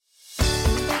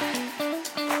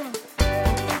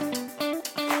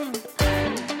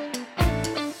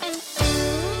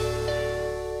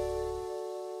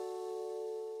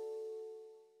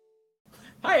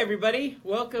everybody.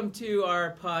 Welcome to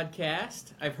our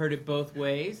podcast. I've heard it both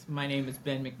ways. My name is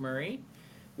Ben McMurry.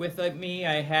 With me,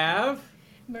 I have...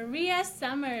 Maria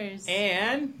Summers.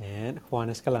 And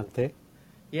Juan Escalante.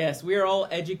 Yes, we are all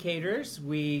educators.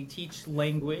 We teach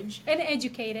language. And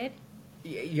educated.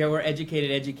 Yeah, we're educated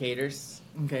educators.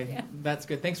 Okay, Yeah. That's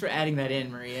good. Thanks for adding that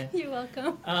in, Maria. You're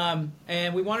welcome.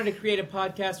 And we wanted to create a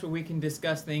podcast where we can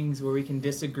discuss things, where we can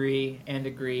disagree and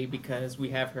agree, because we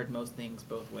have heard most things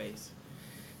both ways.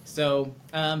 So,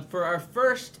 for our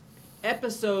first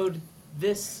episode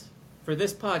for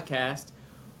this podcast,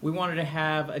 we wanted to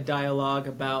have a dialogue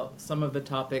about some of the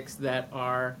topics that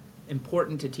are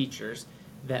important to teachers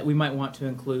that we might want to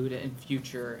include in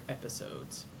future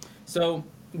episodes. So,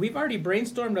 we've already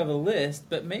brainstormed of a list,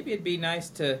 but maybe it'd be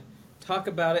nice to talk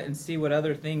about it and see what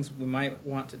other things we might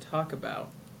want to talk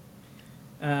about.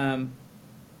 One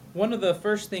of the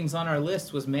first things on our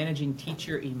list was managing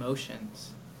teacher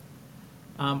emotions.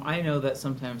 I know that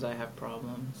sometimes I have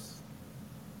problems.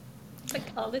 Like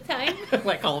all the time.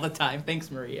 Like all the time.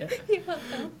 Thanks, Maria. You're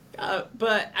welcome.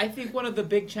 But I think one of the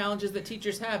big challenges that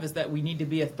teachers have is that we need to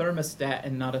be a thermostat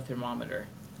and not a thermometer.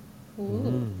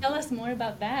 Ooh. Tell us more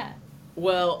about that.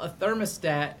 Well, a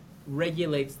thermostat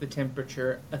regulates the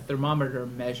temperature. A thermometer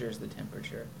measures the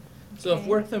temperature. So if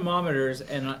we're thermometers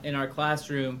and in our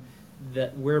classroom,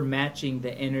 that we're matching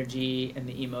the energy and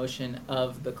the emotion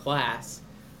of the class,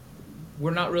 we're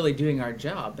not really doing our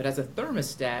job. But as a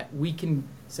thermostat, we can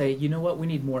say, you know what, we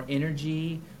need more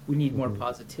energy, we need more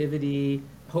positivity.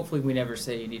 Hopefully we never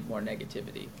say you need more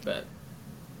negativity. But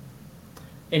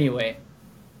anyway,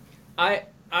 I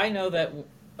know that,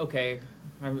 okay,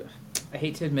 I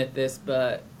hate to admit this,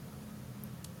 but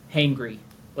hangry.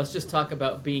 Let's just talk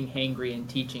about being hangry in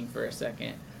teaching for a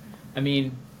second. I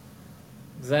mean,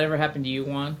 does that ever happen to you,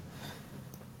 Juan?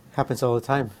 Happens all the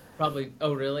time. Probably.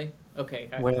 Oh, really? Okay.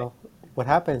 Well, what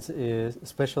happens is,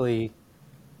 especially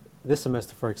this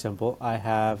semester, for example, I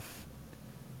have,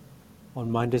 on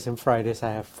Mondays and Fridays, I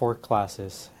have 4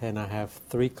 classes, and I have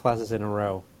 3 classes in a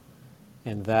row.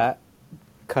 And that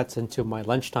cuts into my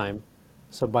lunchtime.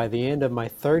 So by the end of my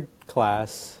 3rd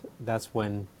class, that's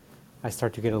when I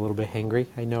start to get a little bit hangry,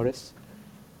 I notice.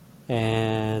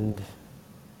 And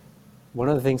one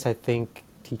of the things I think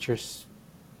teachers,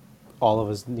 all of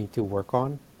us need to work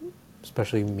on,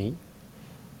 especially me,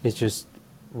 is just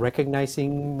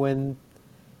recognizing when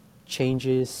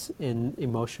changes in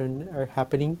emotion are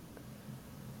happening.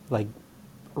 Like,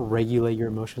 regulate your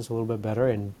emotions a little bit better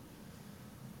and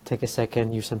take a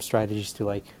second, use some strategies to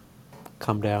like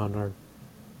calm down or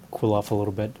cool off a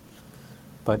little bit.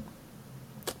 But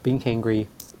being hangry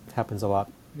happens a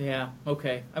lot. Yeah,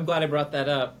 okay. I'm glad I brought that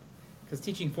up, because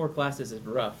teaching 4 classes is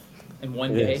rough in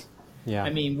one It day. is. Yeah. I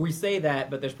mean, we say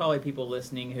that, but there's probably people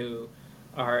listening who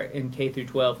are in K through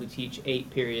 12 who teach 8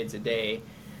 periods a day.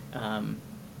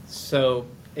 So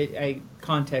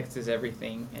context is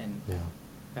everything, and Yeah.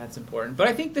 that's important. But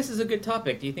I think this is a good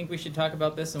topic. Do you think we should talk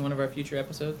about this in one of our future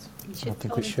episodes? You I should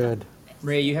think we totally should. talk about this.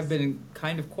 Ray, you have been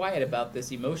kind of quiet about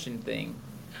this emotion thing.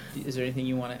 Is there anything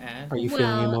you want to add? Are you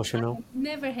feeling emotional? I'm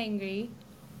never hangry,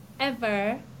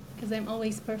 ever, because I'm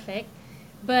always perfect.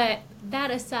 But that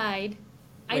aside,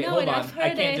 I Wait, know hold it. on. I've heard I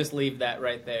can't it. just leave that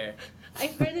right there.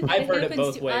 I've heard it. I've heard it happens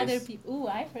both to ways. other people. Ooh,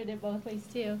 I've heard it both ways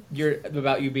too. You're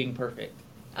about you being perfect.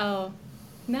 Oh,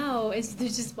 no, there's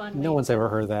just one way. No one's ever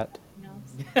heard that.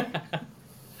 No.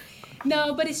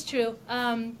 No, but it's true.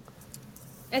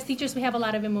 As teachers, we have a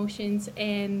lot of emotions,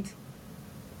 and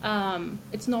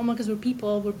it's normal because we're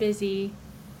people, we're busy.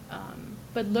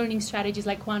 But learning strategies,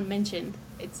 like Juan mentioned,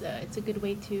 it's a good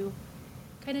way to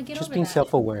kind of get Just over being that.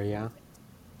 self-aware, yeah.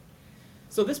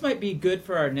 So this might be good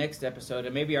for our next episode,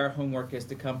 and maybe our homework is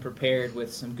to come prepared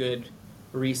with some good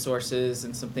resources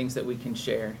and some things that we can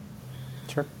share.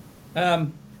 Sure.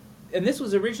 And this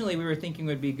was originally, we were thinking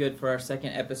would be good for our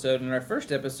second episode. In our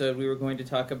first episode, we were going to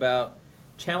talk about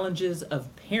challenges of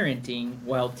parenting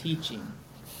while teaching.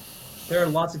 There are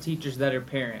lots of teachers that are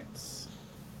parents.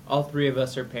 All 3 of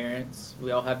us are parents.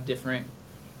 We all have different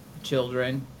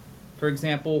children. For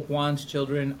example, Juan's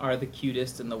children are the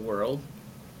cutest in the world.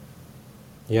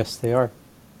 Yes, they are.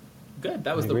 Good,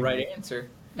 that was I the agree. right answer.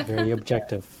 Very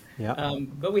objective. Yeah.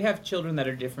 But we have children that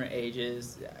are different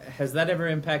ages. Has that ever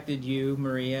impacted you,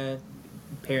 Maria,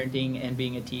 parenting and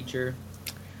being a teacher?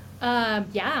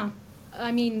 Yeah.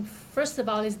 I mean, first of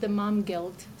all, is the mom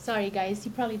guilt. Sorry, guys,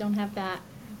 you probably don't have that.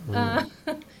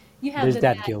 You have There's the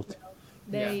dad dad guilt.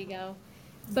 There Yeah. you go.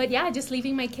 But yeah, just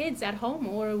leaving my kids at home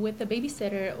or with a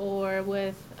babysitter or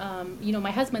with,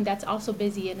 my husband that's also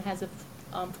busy and has a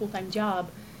full-time job.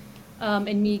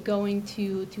 And me going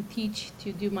to teach,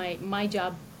 to do my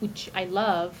job, which I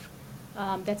love,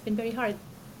 That's been very hard,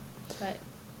 but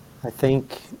I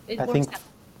think it I works think out.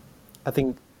 I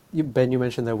think Ben, you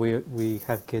mentioned that we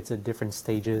have kids at different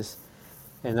stages,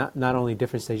 and not only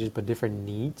different stages but different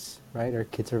needs, right? Our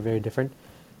kids are very different,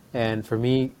 and for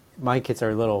me, my kids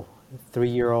are little,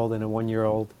 3-year-old and a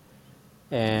 1-year-old,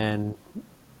 and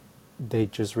they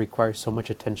just require so much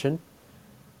attention.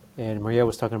 And Maria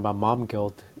was talking about mom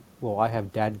guilt. Well, I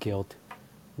have dad guilt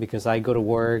because I go to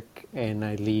work and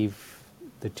I leave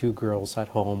the two girls at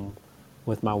home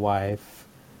with my wife,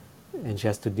 and she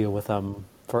has to deal with them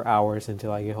for hours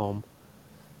until I get home.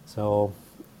 So,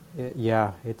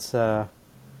 yeah, it's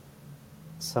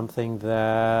something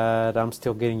that I'm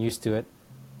still getting used to it.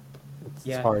 It's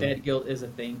Yeah, hard. dad guilt is a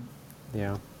thing.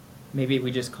 Yeah. Maybe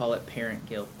we just call it parent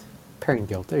guilt. Parent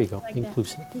guilt. There you go. Like that.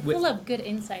 Inclusive. You're full of good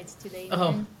insights today.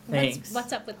 Oh, man. thanks.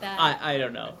 What's up with that? I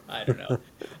don't know. I don't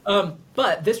know.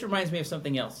 But this reminds me of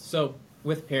something else. So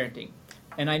with parenting,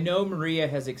 and I know Maria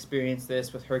has experienced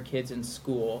this with her kids in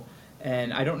school,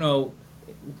 and I don't know,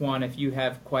 Juan, if you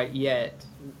have quite yet,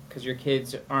 because your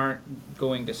kids aren't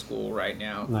going to school right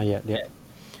now. Not yet. Yeah.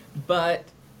 But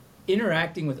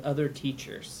interacting with other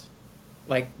teachers,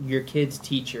 like your kids'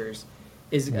 teachers,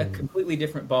 is a completely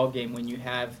different ballgame when you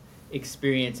have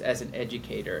experience as an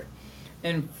educator.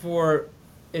 And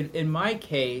in my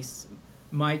case,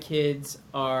 my kids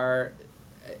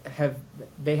have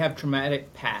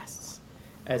traumatic pasts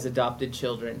as adopted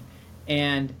children,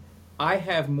 and I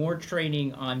have more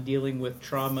training on dealing with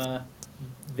trauma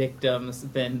victims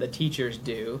than the teachers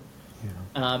do.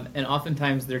 Yeah. And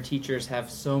oftentimes their teachers have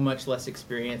so much less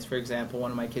experience. For example,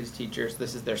 one of my kids' teachers,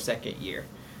 this is their second year.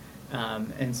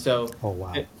 And so, Oh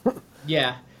wow.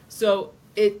 yeah. So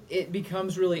it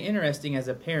becomes really interesting as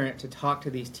a parent to talk to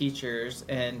these teachers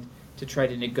and to try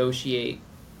to negotiate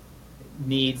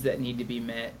needs that need to be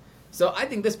met. So I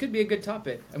think this could be a good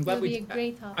topic. It'll be a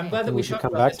great topic. I'm glad that we we should talked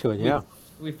come about back this. to it, yeah.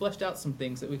 We fleshed out some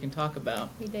things that we can talk about.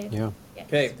 We did. Yeah. Yes.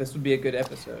 Okay, this would be a good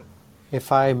episode.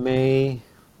 If I may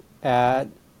add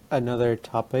another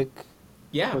topic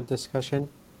Yeah. for discussion.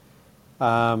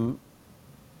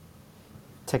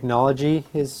 Technology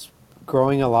is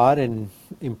growing a lot and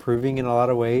improving in a lot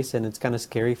of ways, and it's kind of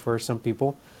scary for some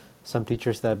people. Some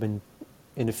teachers that have been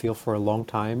in the field for a long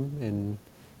time and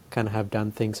kind of have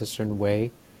done things a certain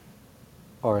way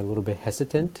are a little bit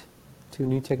hesitant to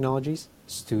new technologies.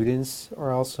 Students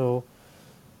are also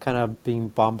kind of being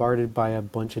bombarded by a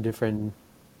bunch of different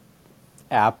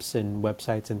apps and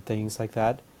websites and things like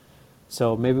that.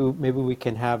 So maybe we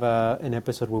can have an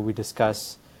episode where we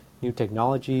discuss new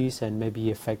technologies and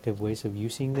maybe effective ways of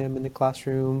using them in the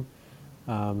classroom.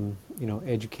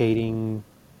 Educating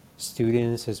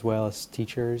students as well as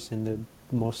teachers in the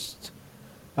most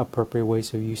appropriate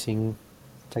ways of using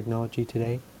technology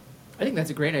today. I think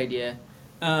that's a great idea.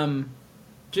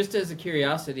 Just as a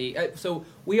curiosity, so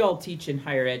we all teach in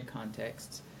higher ed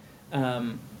contexts.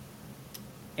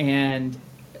 And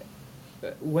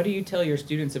what do you tell your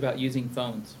students about using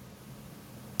phones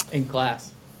in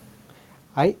class?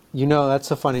 That's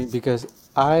so funny because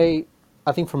I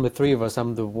think from the three of us,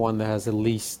 I'm the one that has the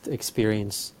least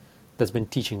experience that's been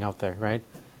teaching out there, right?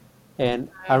 And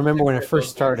I remember when I first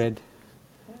started,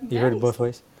 you heard it both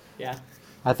ways? Yeah.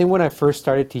 I think when I first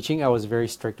started teaching, I was very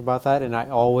strict about that, and I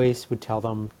always would tell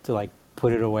them to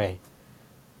put it away.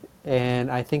 And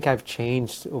I think I've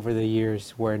changed over the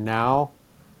years where now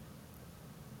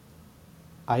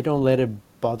I don't let it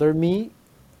bother me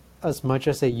as much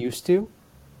as I used to.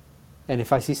 And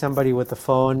if I see somebody with a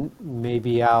phone,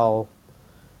 maybe I'll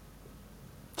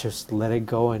just let it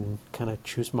go and kind of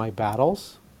choose my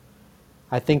battles.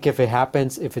 I think if it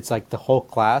happens, if it's like the whole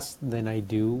class, then I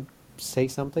do say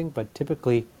something, but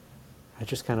typically I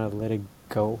just kind of let it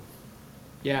go.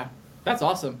 Yeah, that's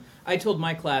awesome. I told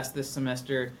my class this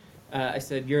semester, I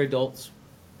said, you're adults,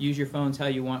 use your phones how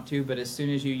you want to, but as soon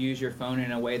as you use your phone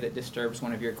in a way that disturbs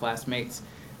one of your classmates,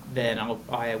 then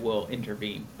I will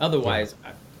intervene. Otherwise,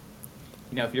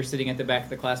 if you're sitting at the back of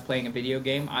the class playing a video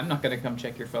game, I'm not going to come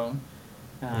check your phone.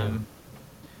 But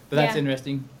that's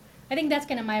interesting. I think that's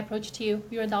kind of my approach to you.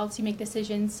 You're adults, you make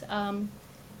decisions.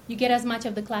 You get as much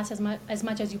of the class as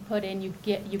much as you put in. You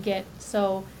get.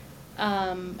 So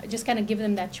just kind of give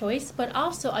them that choice. But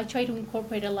also, I try to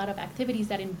incorporate a lot of activities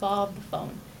that involve the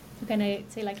phone. To kind of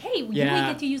say hey, you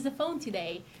get to use the phone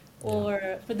today,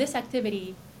 or for this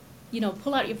activity,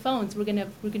 pull out your phones. We're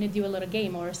gonna do a little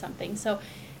game or something. So.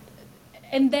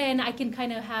 And then I can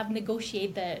kind of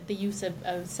negotiate the use of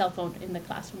cell phone in the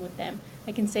classroom with them.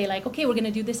 I can say okay, we're going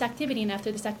to do this activity, and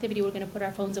after this activity, we're going to put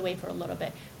our phones away for a little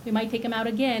bit. We might take them out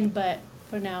again, but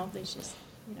for now, there's just,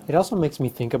 It also makes me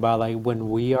think about when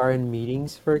we are in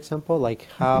meetings, for example,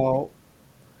 how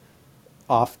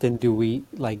often do we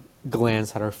like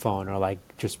glance at our phone or like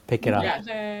just pick it up? Yeah.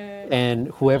 Never. And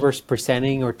whoever's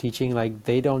presenting or teaching, like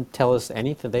they don't tell us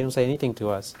anything. They don't say anything to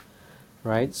us,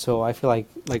 right? So I feel like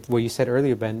what you said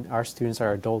earlier, Ben, our students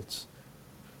are adults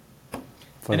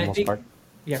for And the I most think, part.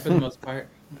 yeah, for the most part.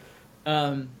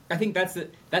 I think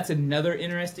that's another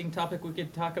interesting topic we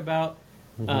could talk about.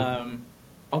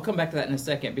 I'll come back to that in a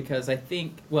second because I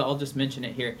think, well, I'll just mention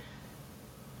it here.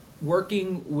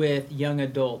 Working with young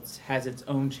adults has its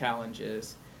own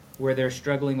challenges where they're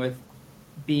struggling with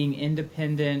being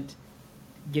independent,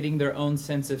 getting their own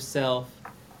sense of self,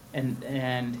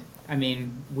 and I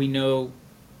mean, we know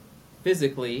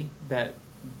physically that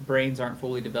brains aren't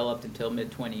fully developed until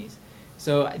mid-20s.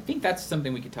 So I think that's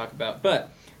something we could talk about.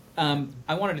 But I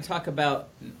wanted to talk about,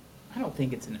 I don't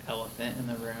think it's an elephant in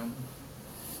the room.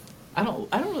 I don't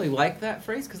really like that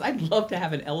phrase because I'd love to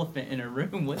have an elephant in a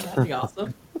room. Wouldn't that be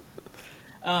awesome?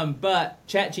 But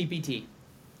ChatGPT,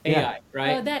 AI, Yeah.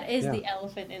 right? Oh, that is Yeah. the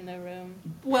elephant in the room.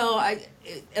 Well,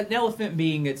 an elephant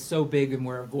being it's so big and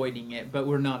we're avoiding it, but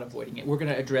we're not avoiding it. We're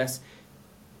going to address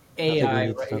I think we AI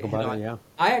need to talk head about on. it, yeah.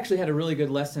 I actually had a really good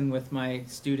lesson with my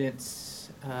students,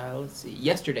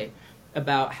 yesterday,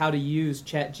 about how to use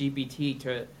ChatGPT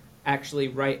to actually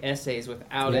write essays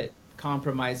without Yeah. it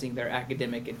compromising their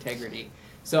academic integrity.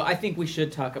 So I think we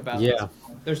should talk about Yeah.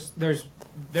 this. That's-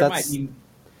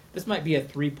 This might be a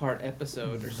 3-part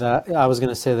episode or something. That I was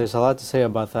gonna say, there's a lot to say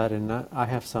about that, and I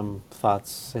have some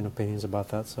thoughts and opinions about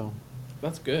that. So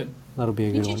That's good. that'll be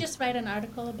a Did good you one. just write an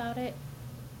article about it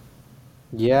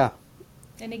Yeah,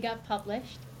 and it got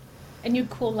published? And you're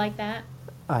cool like that?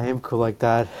 I am cool like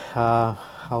that.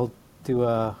 I'll do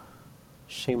a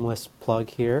shameless plug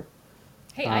here.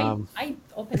 Hey, Um, I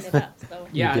opened it up, so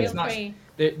Yeah, did. it's feel not. free.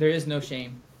 There is no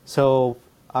shame. So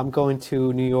I'm going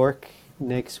to New York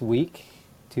next week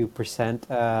to present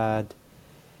at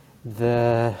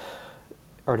the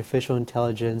Artificial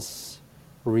Intelligence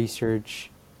Research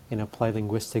in Applied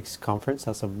Linguistics Conference.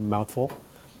 That's a mouthful.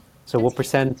 So we'll That's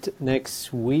present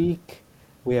next week.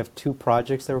 We have 2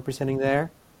 projects that we're presenting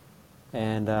there,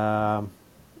 and I'm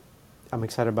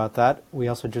excited about that. We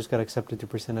also just got accepted to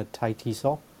present at Thai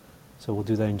TESOL, so we'll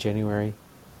do that in January.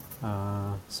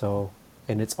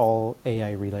 And it's all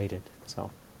AI related.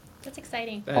 So That's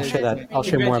exciting. That I'll is share that. exciting. I'll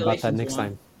share more about that Congratulations, next Juan.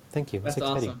 time. Thank you. That's It's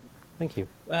exciting. awesome. Thank you.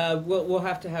 We'll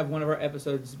have to have one of our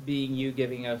episodes being you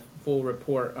giving a full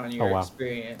report on your Oh, wow.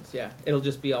 experience. Yeah, it'll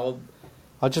just be all.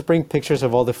 I'll just bring pictures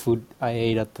of all the food I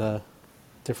ate at the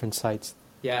different sites.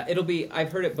 Yeah, it'll be.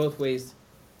 I've heard it both ways,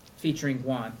 featuring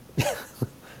Juan. There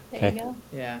Okay. you go.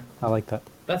 Yeah, I like that.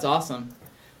 that's awesome.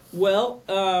 Well,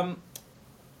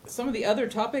 some of the other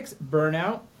topics: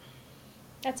 burnout.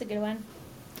 That's a good one.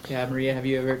 Yeah, Maria, have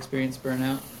you ever experienced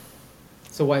burnout?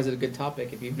 So why is it a good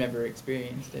topic if you've never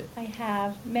experienced it? I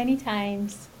have many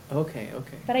times, Okay.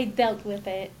 but I dealt with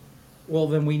it. Well,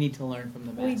 then we need to learn from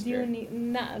the We master. do need,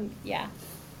 not, yeah,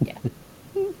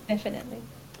 definitely.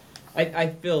 I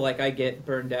feel like I get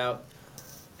burned out,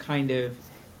 kind of,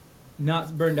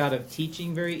 not burned out of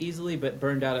teaching very easily, but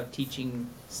burned out of teaching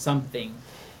something.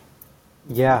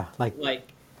 Yeah, like Like,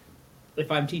 if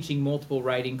I'm teaching multiple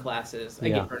writing classes, I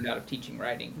Yeah. get burned out of teaching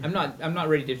writing. I'm not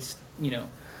ready to,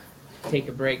 take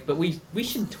a break. But we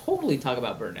should totally talk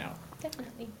about burnout.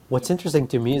 Definitely. what's interesting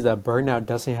to me is that burnout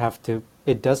doesn't have to.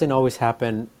 It doesn't always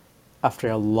happen after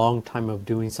a long time of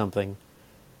doing something.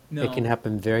 No, It can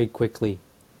happen very quickly.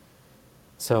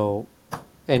 So,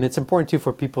 and it's important too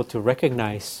for people to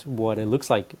recognize what it looks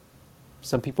like.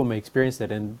 Some people may experience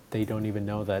it and they don't even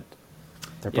know that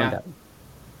they're burned Yeah. out.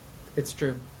 It's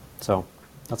true. So,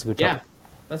 that's a good Yeah, topic.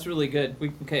 that's really good.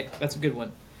 Okay, that's a good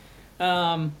one.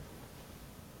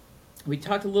 We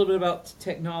talked a little bit about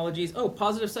technologies. Oh,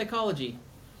 positive psychology.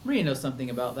 Maria knows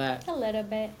something about that. A little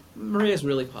bit. Maria's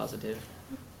really positive.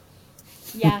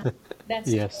 Yeah, that's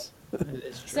Yes. It is true.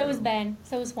 true. So is Ben.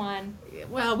 So is Juan.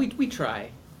 Well, we try,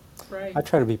 right? I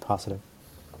try to be positive.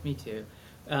 Me too.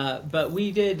 But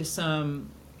we did some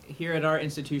here at our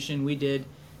institution. We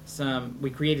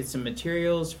created some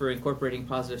materials for incorporating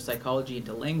positive psychology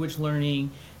into language learning,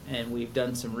 and we've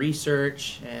done some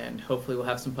research, and hopefully we'll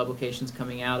have some publications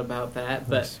coming out about that.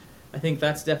 Nice. But I think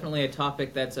that's definitely a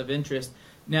topic that's of interest.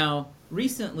 Now,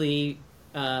 recently,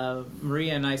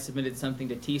 Maria and I submitted something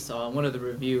to TESOL, and one of the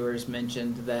reviewers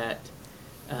mentioned that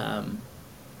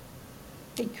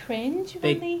They cringe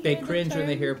they when they hear the cringe when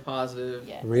they term? hear positive.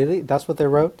 Yeah. Really? That's what they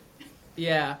wrote?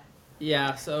 Yeah.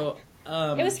 So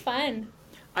It was fun.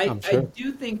 I'm I sure.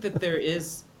 do think that there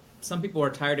is some people are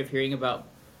tired of hearing about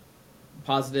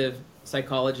positive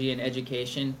psychology in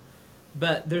education,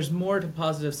 but there's more to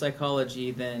positive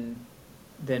psychology than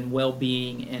than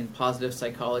well-being and positive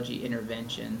psychology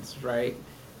interventions, right?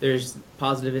 There's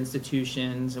positive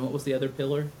institutions, and what was the other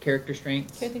pillar? Character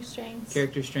strengths. Character strengths.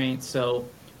 Character strengths. So,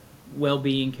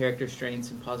 well-being, character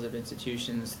strengths, and positive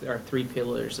institutions are 3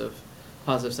 pillars of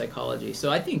positive psychology.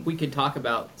 So I think we could talk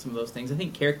about some of those things. I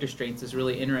think character strengths is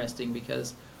really interesting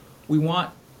because we want,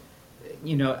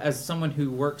 as someone who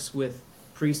works with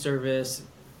pre-service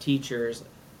teachers,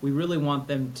 we really want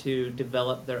them to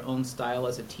develop their own style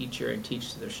as a teacher and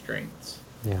teach to their strengths.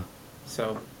 Yeah.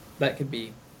 So that could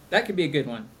be a good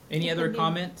one. Any It other could be a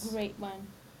comments? Great one.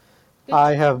 Good.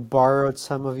 I have borrowed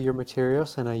some of your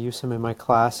materials and I use them in my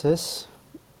classes,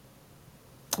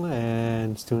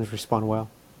 and students respond well.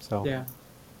 So Yeah.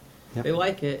 Yep. They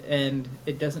like it, and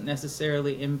it doesn't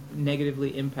necessarily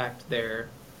negatively impact their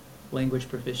language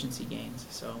proficiency gains.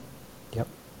 So Yep.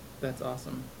 that's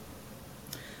awesome.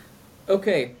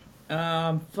 Okay,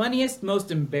 funniest,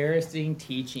 most embarrassing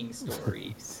teaching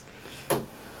stories.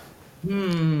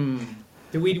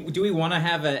 Do we want to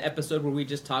have an episode where we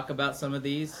just talk about some of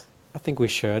these? I think we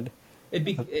should.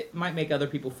 It might make other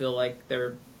people feel like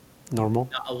they're Normal.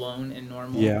 not alone and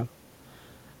normal. Yeah.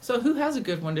 So who has a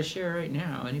good one to share right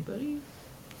now? Anybody?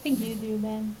 I think you do,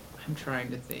 Ben. I'm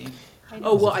trying to think. I Oh,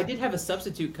 don't. well, I did have a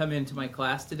substitute come into my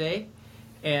class today,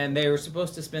 and they were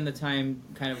supposed to spend the time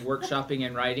kind of workshopping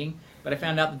and writing, but I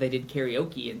found out that they did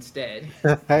karaoke instead.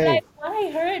 Hey, What I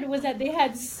heard was that they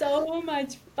had so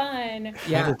much fun. how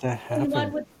Yeah, did that In what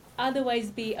happen? would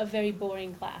otherwise be a very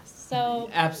boring class. So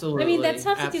absolutely. I mean, that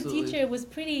substitute absolutely. teacher was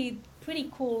pretty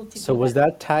cool to So do was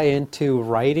that tie into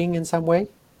writing in some way?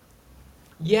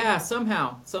 Yeah,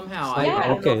 somehow. Yeah. I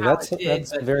don't Okay, know how that's it did,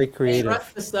 that's but very I creative.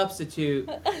 trust the substitute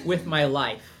with my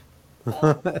life.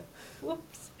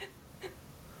 Whoops.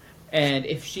 And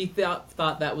if she thought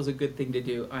that was a good thing to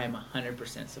do, I am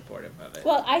 100% supportive of it.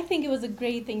 Well, I think it was a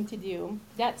great thing to do.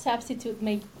 That substitute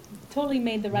totally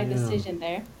made the right Yeah. decision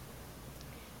there.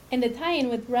 And the tie-in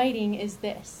with writing is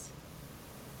this.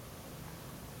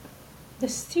 The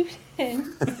students,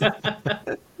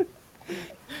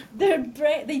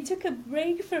 they took a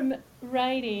break from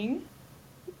writing.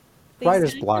 They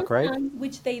Writer's sang block, some right? songs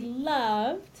which they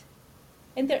loved,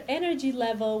 and their energy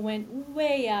level went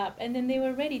way up, and then they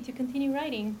were ready to continue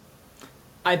writing.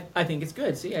 I think it's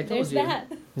good. See, I told There's you. that.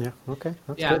 Yeah, okay.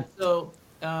 That's Yeah, good. so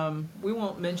we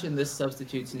won't mention this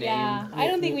substitute's name. Yeah, I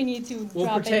don't think we need to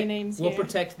drop any names We'll here.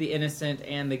 protect the innocent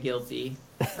and the guilty.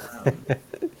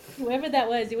 Whoever that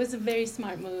was, it was a very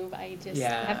smart move. I just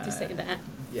Yeah. have to say that.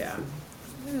 Yeah.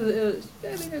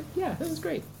 It was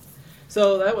great.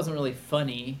 So that wasn't really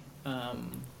funny.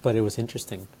 But it was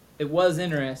interesting. It was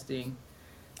interesting.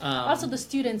 Also, the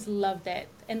students loved it,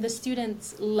 and the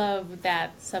students love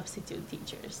that substitute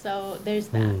teacher. So there's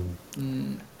that.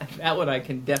 That one I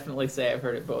can definitely say I've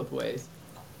heard it both ways.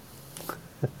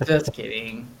 Just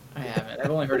kidding. I haven't.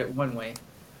 I've only heard it one way.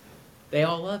 They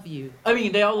all love you. I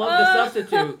mean, they all love the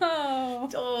substitute. Oh.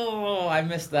 Oh, I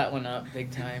messed that one up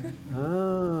big time.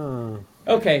 Oh,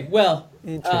 Okay, well,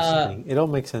 interesting. It all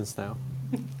makes sense now.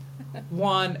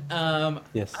 Juan,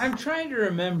 Yes. I'm trying to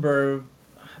remember,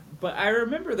 but I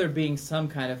remember there being some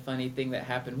kind of funny thing that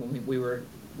happened when we were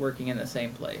working in the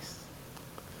same place.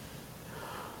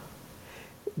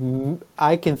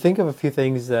 I can think of a few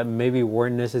things that maybe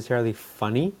weren't necessarily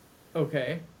funny,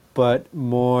 Okay. but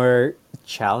more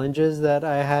challenges that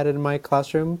I had in my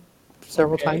classroom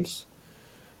several Okay. times.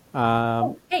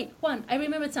 Hey, Juan, I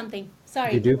remembered something.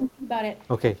 Sorry. You do? Think about it.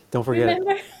 Okay, don't forget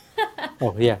Remember it.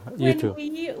 Oh, yeah, you when too.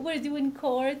 we were doing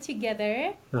core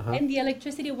together Uh-huh. and the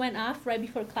electricity went off right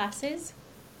before classes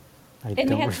I and we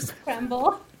don't, had to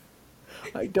scramble?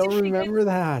 I don't remember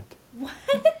that. What?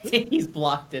 He's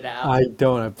blocked it out. I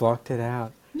don't. I blocked it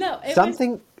out. No, it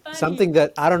Something, was funny. something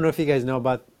that I don't know if you guys know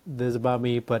about this about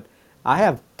me, but I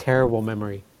have terrible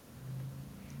memory.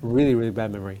 Really, really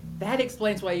bad memory. That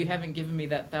explains why you haven't given me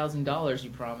that $1,000 you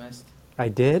promised. I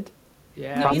did.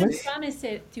 Yeah. No, you Promise? didn't promise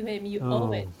it to him. You Oh.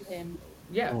 owe it to him.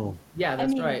 Yeah. Oh. Yeah,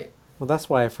 that's mean- right. Well, that's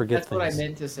why I forget That's what I things.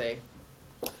 meant to say.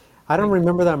 I don't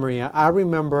remember that, Maria. I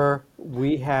remember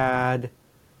we had.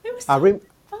 It was I so rem-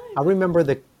 fun. I remember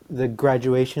the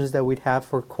graduations that we'd have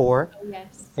for core, Oh,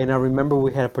 yes. and I remember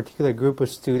we had a particular group of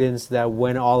students that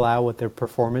went all out with their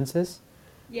performances.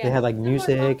 Yes. They had like Some were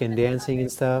music longer and than dancing and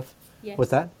others. stuff. Yes.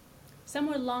 What's that? Some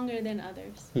were longer than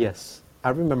others, Yes, I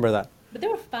remember that. but they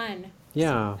were fun.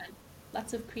 Yeah, Fun.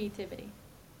 Lots of creativity.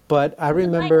 but I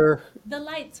remember. The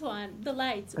lights one. The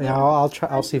lights. Yeah, I'll try.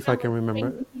 I'll see if I can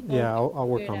remember. Yeah, I'll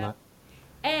work Figure it on that. out.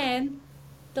 And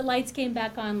the lights came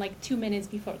back on like 2 minutes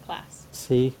before class.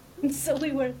 See, So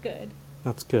we were good.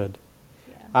 that's good.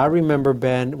 Yeah. I remember,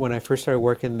 Ben, when I first started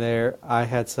working there, I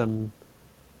had some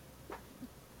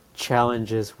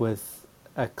challenges with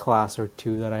a class or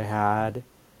two that I had,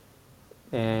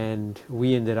 and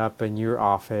we ended up in your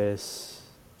office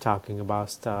talking about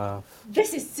stuff.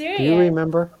 This is serious. Do you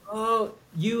remember? Oh,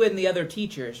 you and the other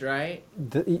teachers, right?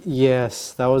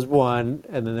 Yes, that was one,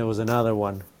 and then there was another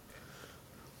one.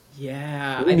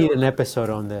 Yeah. We I need don't- an episode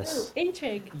on Ooh, this.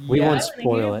 intrigue. We Yeah. won't I wanna hear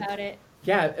spoil it. about it.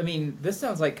 Yeah, I mean, this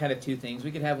sounds like kind of two things.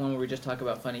 We could have one where we just talk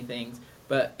about funny things,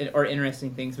 or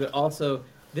interesting things, but also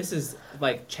this is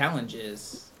like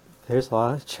challenges. There's a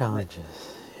lot of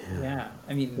challenges. Yeah,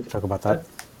 I mean, We'll talk about that.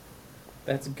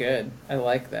 That's good. I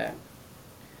like that.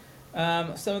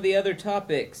 Some of the other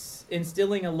topics: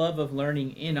 instilling a love of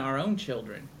learning in our own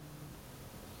children.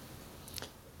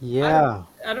 Yeah.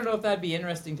 I don't know if that'd be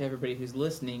interesting to everybody who's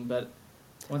listening, but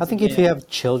once I think again, if you have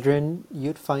children,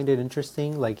 you'd find it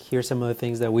interesting. Like, here's some of the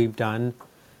things that we've done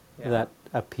yeah. that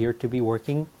appear to be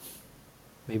working.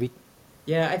 Maybe.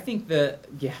 Yeah, I think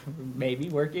maybe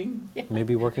working.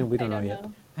 Maybe working. We don't I know yet.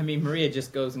 I mean, Maria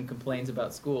just goes and complains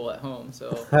about school at home,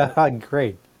 so.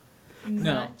 Great.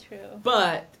 Not true.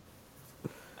 But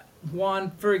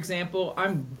Juan, for example,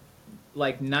 I'm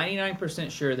like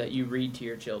 99% sure that you read to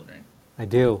your children. I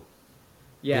do.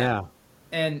 Yeah.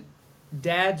 And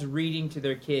dads reading to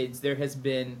their kids, there has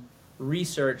been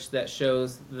research that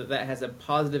shows that has a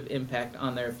positive impact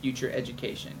on their future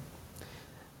education.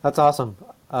 That's awesome. Okay,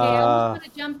 I'm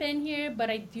just gonna jump in here, but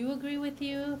I do agree with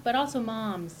you. But also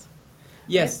moms.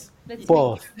 Yes, Let's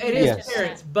Both. it is Yes.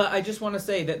 parents, but I just want to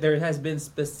say that there has been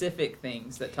specific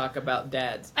things that talk about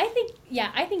dads. I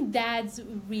think dads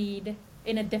read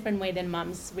in a different way than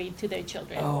moms read to their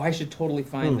children. Oh, I should totally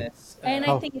find this. And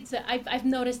Oh. I think I've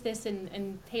noticed this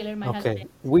in Taylor, my Okay. husband.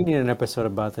 We need an episode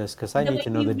about this because I The need way to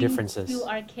know we the read differences. to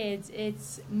our kids,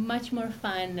 it's much more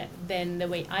fun than the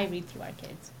way I read to our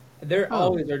kids. There Oh.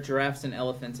 always are giraffes and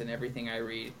elephants in everything I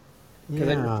read because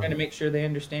I'm just trying to make sure they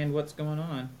understand what's going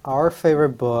on. Our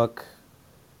favorite book,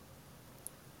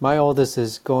 my oldest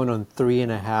is going on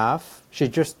 3.5. She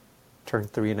just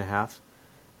turned 3.5.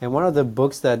 And one of the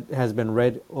books that has been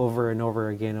read over and over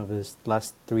again over this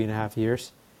last 3.5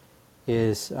 years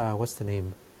is, what's the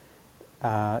name?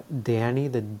 Danny,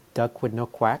 the Duck with No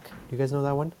Quack. Do you guys know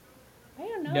that one? I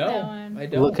don't know No, that one. I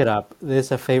don't. Look it up. It's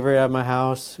a favorite at my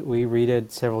house. We read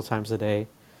it several times a day.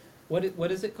 What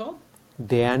is it called?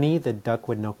 Danny, the Duck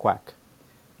with No Quack.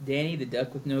 Danny the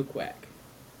Duck with No Quack.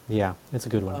 Yeah, it's a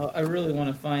good one. I really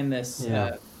want to find this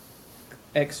Yeah.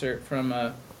 excerpt from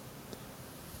a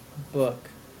book.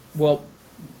 Well,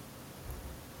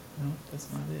 no,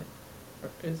 that's not it.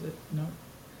 Or is it? No.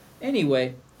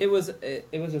 Anyway, it was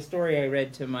a story I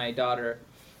read to my daughter,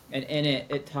 and in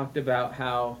it talked about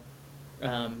how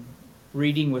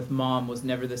reading with mom was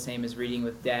never the same as reading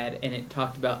with dad, and it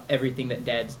talked about everything that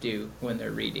dads do when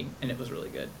they're reading, and it was really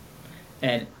good.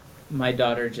 And my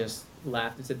daughter just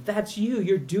laughed and said, "That's you.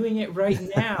 You're doing it right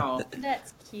now."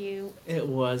 That's cute. It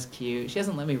was cute. She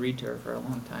hasn't let me read to her for a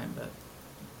long time, but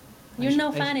You're no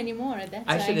I fan anymore. That's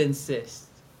I why. should insist.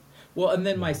 Well, and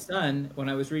then my son, when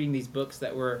I was reading these books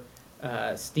that were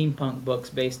steampunk books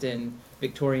based in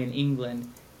Victorian England,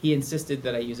 he insisted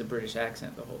that I use a British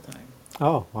accent the whole time.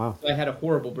 Oh, wow. So I had a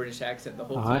horrible British accent the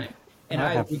whole Uh-huh. time. And I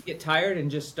I have- would get tired and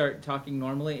just start talking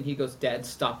normally, and he goes, "Dad,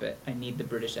 stop it. I need the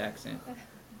British accent."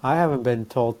 I haven't been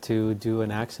told to do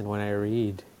an accent when I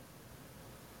read.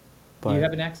 Do you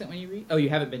have an accent when you read? Oh, you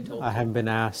haven't been told. I haven't been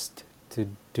asked to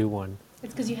do one.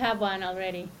 It's because you have one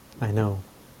already. I know.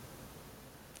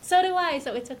 So do I.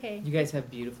 So it's okay. You guys have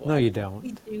beautiful. No, you We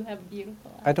don't. do have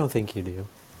beautiful. I don't think you do.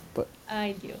 But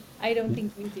I do. I don't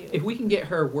think you do. If we can get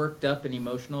her worked up and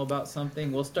emotional about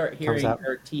something, we'll start hearing out.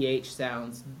 her TH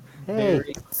sounds Hey.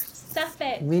 very. Stop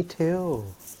it. me too.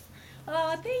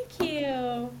 Oh, thank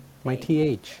you. My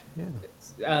TH.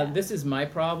 Yeah. This is my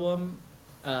problem,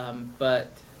 but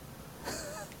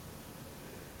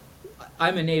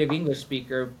I'm a native English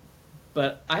speaker,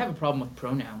 but I have a problem with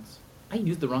pronouns. I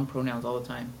use the wrong pronouns all the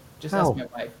time. Just How? ask my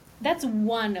wife. That's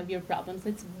one of your problems.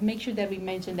 Let's make sure that we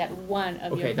mention that one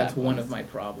of your Okay, problems. that's one of my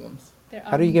problems. There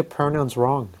How do you get pronouns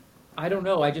wrong? I don't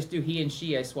know. I just do he and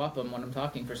she. I swap them when I'm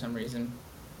talking for some reason.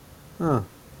 Huh.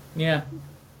 Yeah,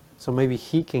 So maybe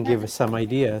he can give us some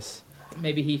ideas.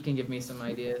 maybe he can give me some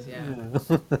ideas. Yeah.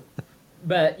 Yeah.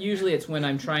 But usually it's when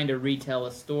I'm trying to retell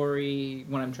a story,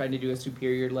 when I'm trying to do a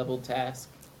superior level task.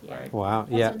 Yeah. Right. Wow.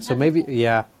 That's Yeah. what So maybe,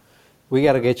 yeah. We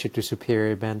got to get you to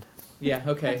Superior, Ben. Yeah.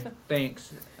 Okay.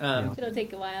 Thanks. It'll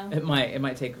take a while. It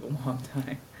might take a long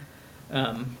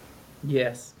time.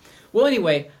 Yes. Well,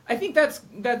 anyway, I think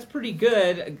that's pretty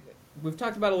good. We've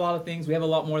talked about a lot of things. We have a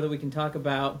lot more that we can talk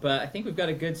about, but I think we've got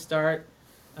a good start.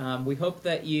 We hope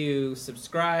that you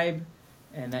subscribe,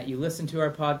 and that you listen to our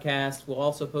podcast. We'll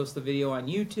also post the video on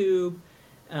YouTube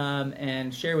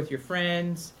and share with your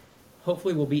friends.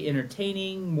 Hopefully, we'll be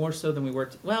entertaining more so than we were.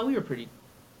 Well, we were pretty.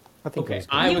 I think it Okay, was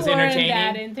good. I You was weren't entertaining.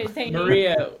 that entertaining.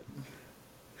 Maria.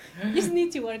 You just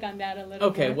need to work on that a little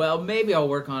Okay, more. well, maybe I'll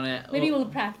work on it. Maybe we'll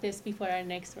practice before our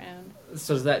next round.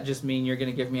 So does that just mean you're going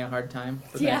to give me a hard time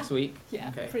for Yeah. next week? Yeah,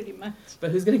 Okay. pretty much.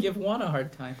 But who's going to give Juan a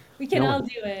hard time? We can No. all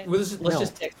do it. Let's No.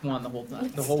 just text Juan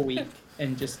the whole week,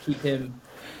 and just keep him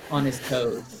on his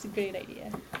toes. It's a great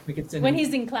idea. We could send When him,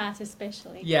 he's in class,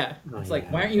 especially. yeah. Oh, It's like,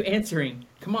 yeah. why aren't you answering?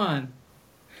 Come on.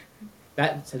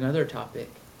 That's another topic.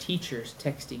 Teachers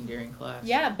texting during class.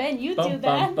 Yeah, Ben, you Bum, do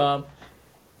that. bum, bum.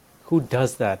 Who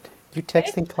does that? You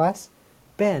text in class?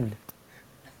 Ben.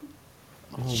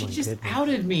 Oh She my just goodness.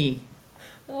 outed me.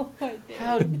 Oh my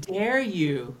How God. dare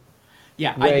you?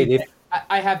 Yeah, Wait, I, do-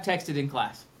 I have texted in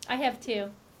class. I have two.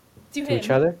 To To him. each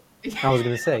other? I was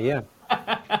going to say, yeah.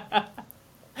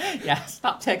 Yeah,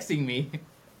 stop texting me.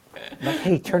 Like,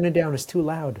 hey, turn it down. It's too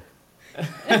loud.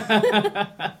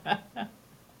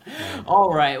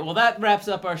 All right, well, that wraps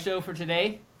up our show for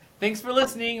today. Thanks for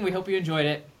listening. We hope you enjoyed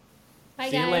it. Bye,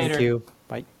 See you guys. later. Thank you.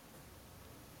 Bye.